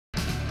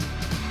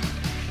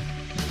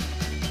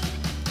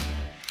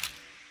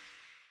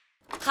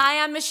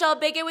Hi, I'm Michelle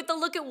Begue with a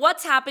look at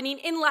what's happening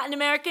in Latin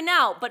America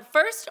now. But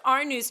first,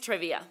 our news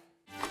trivia.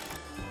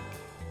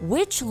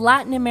 Which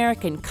Latin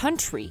American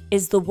country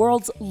is the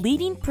world's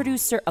leading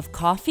producer of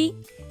coffee?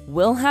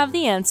 We'll have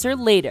the answer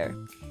later.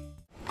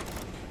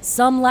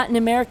 Some Latin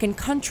American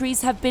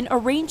countries have been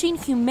arranging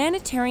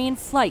humanitarian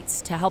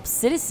flights to help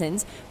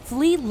citizens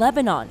flee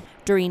Lebanon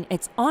during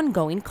its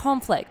ongoing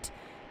conflict.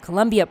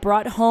 Colombia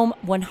brought home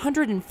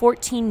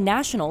 114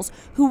 nationals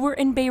who were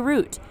in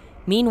Beirut.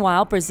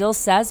 Meanwhile, Brazil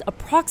says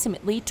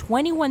approximately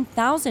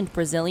 21,000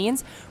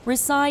 Brazilians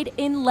reside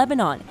in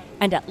Lebanon,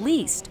 and at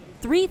least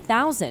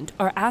 3,000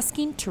 are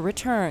asking to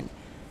return.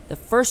 The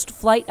first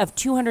flight of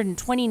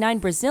 229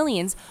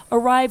 Brazilians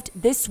arrived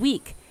this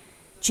week.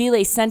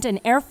 Chile sent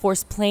an Air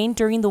Force plane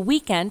during the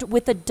weekend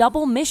with a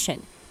double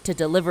mission to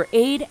deliver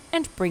aid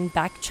and bring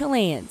back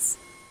Chileans.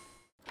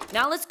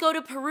 Now let's go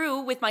to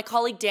Peru with my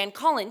colleague Dan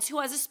Collyns, who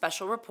has a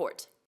special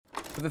report.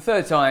 For the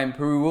third time,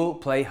 Peru will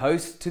play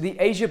host to the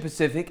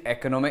Asia-Pacific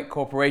Economic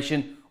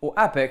Cooperation, or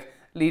APEC,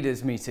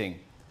 leaders meeting.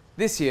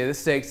 This year, the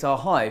stakes are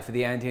high for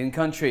the Andean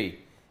country.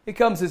 It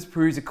comes as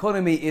Peru's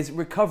economy is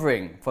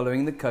recovering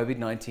following the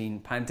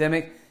COVID-19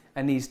 pandemic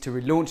and needs to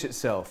relaunch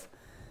itself.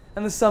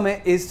 And the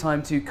summit is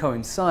timed to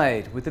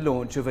coincide with the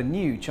launch of a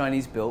new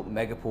Chinese-built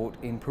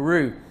megaport in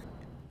Peru.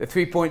 The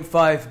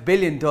 $3.5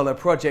 billion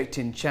project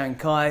in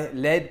Chancay,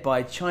 led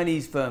by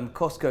Chinese firm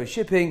COSCO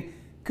Shipping,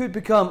 could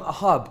become a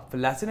hub for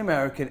Latin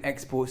American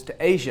exports to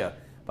Asia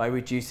by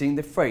reducing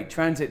the freight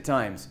transit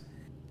times.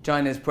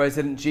 China's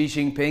President Xi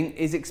Jinping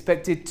is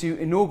expected to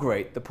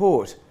inaugurate the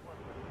port.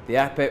 The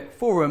APEC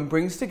Forum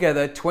brings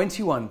together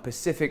 21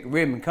 Pacific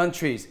Rim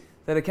countries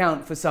that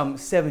account for some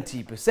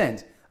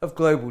 70% of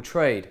global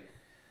trade.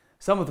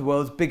 Some of the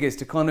world's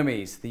biggest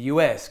economies, the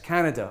US,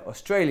 Canada,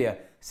 Australia,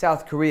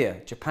 South Korea,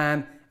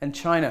 Japan and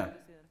China.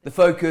 The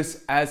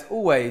focus, as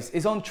always,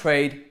 is on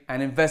trade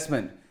and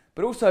investment,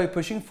 but also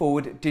pushing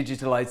forward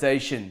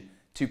digitalization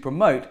to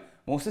promote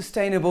more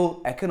sustainable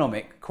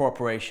economic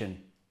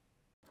cooperation.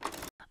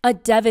 A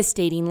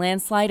devastating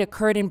landslide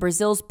occurred in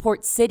Brazil's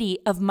port city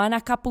of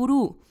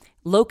Manacapuru,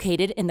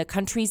 located in the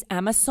country's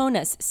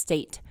Amazonas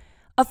state.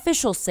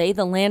 Officials say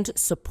the land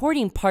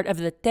supporting part of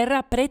the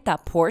Terra Preta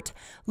port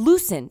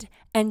loosened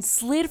and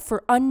slid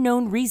for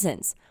unknown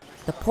reasons.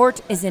 The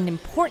port is an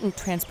important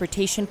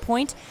transportation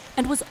point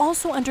and was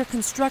also under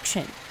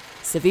construction.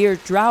 Severe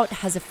drought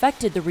has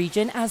affected the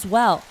region as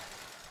well.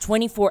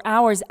 24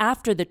 hours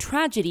after the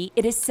tragedy,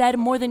 it is said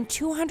more than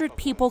 200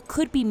 people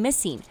could be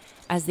missing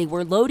as they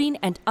were loading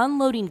and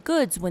unloading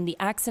goods when the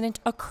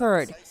accident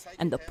occurred,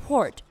 and the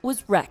port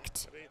was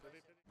wrecked.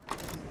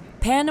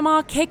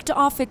 Panama kicked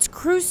off its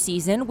cruise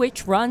season,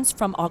 which runs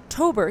from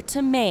October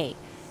to May.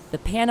 The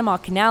Panama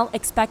Canal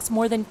expects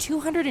more than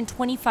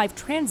 225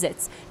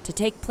 transits to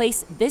take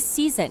place this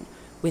season,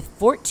 with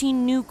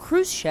 14 new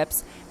cruise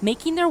ships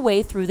making their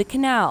way through the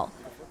canal.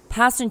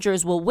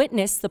 Passengers will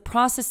witness the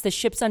process the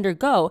ships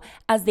undergo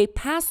as they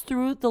pass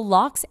through the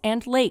locks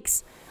and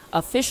lakes.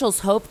 Officials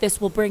hope this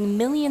will bring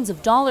millions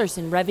of dollars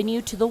in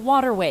revenue to the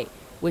waterway,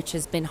 which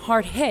has been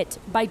hard hit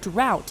by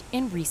drought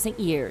in recent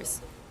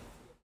years.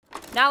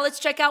 Now let's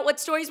check out what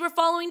stories we're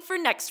following for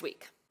next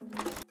week.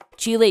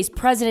 Chile's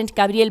President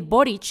Gabriel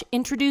Boric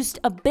introduced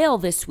a bill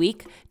this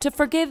week to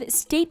forgive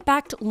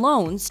state-backed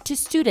loans to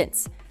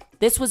students.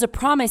 This was a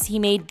promise he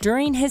made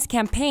during his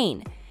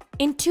campaign.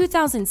 In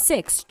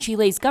 2006,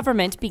 Chile's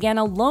government began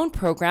a loan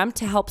program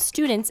to help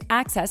students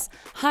access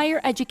higher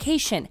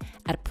education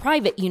at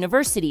private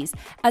universities,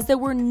 as there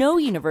were no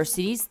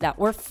universities that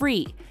were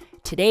free.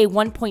 Today,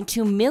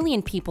 1.2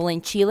 million people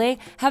in Chile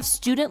have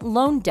student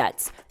loan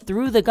debts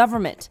through the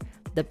government.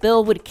 The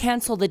bill would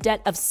cancel the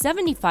debt of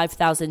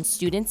 75,000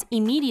 students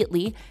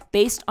immediately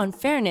based on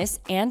fairness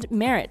and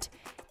merit.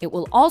 It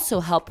will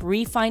also help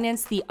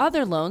refinance the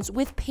other loans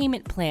with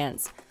payment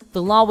plans.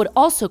 The law would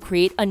also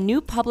create a new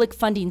public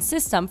funding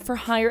system for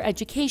higher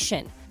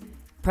education.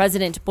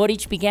 President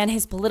Boric began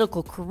his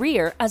political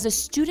career as a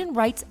student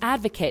rights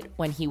advocate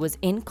when he was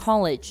in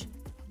college.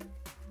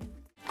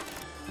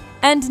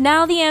 And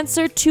now the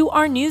answer to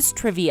our news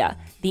trivia.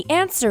 The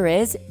answer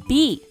is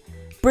B.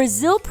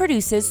 Brazil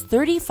produces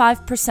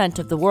 35%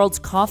 of the world's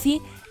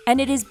coffee,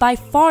 and it is by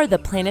far the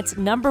planet's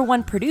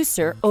 #1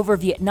 producer over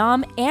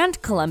Vietnam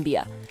and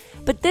Colombia.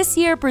 But this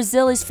year,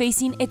 Brazil is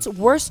facing its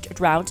worst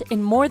drought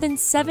in more than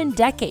 7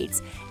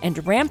 decades,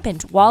 and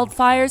rampant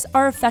wildfires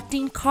are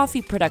affecting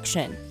coffee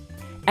production.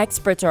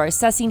 Experts are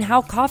assessing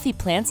how coffee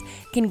plants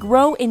can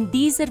grow in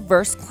these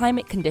adverse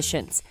climate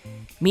conditions.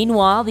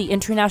 Meanwhile, the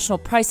international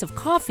price of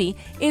coffee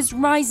is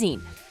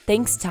rising,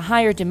 thanks to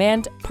higher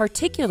demand,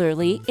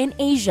 particularly in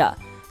Asia,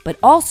 but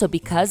also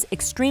because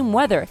extreme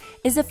weather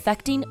is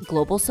affecting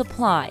global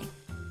supply.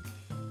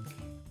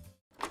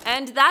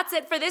 And that's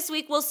it for this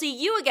week. We'll see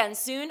you again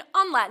soon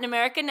on Latin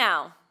America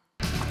Now.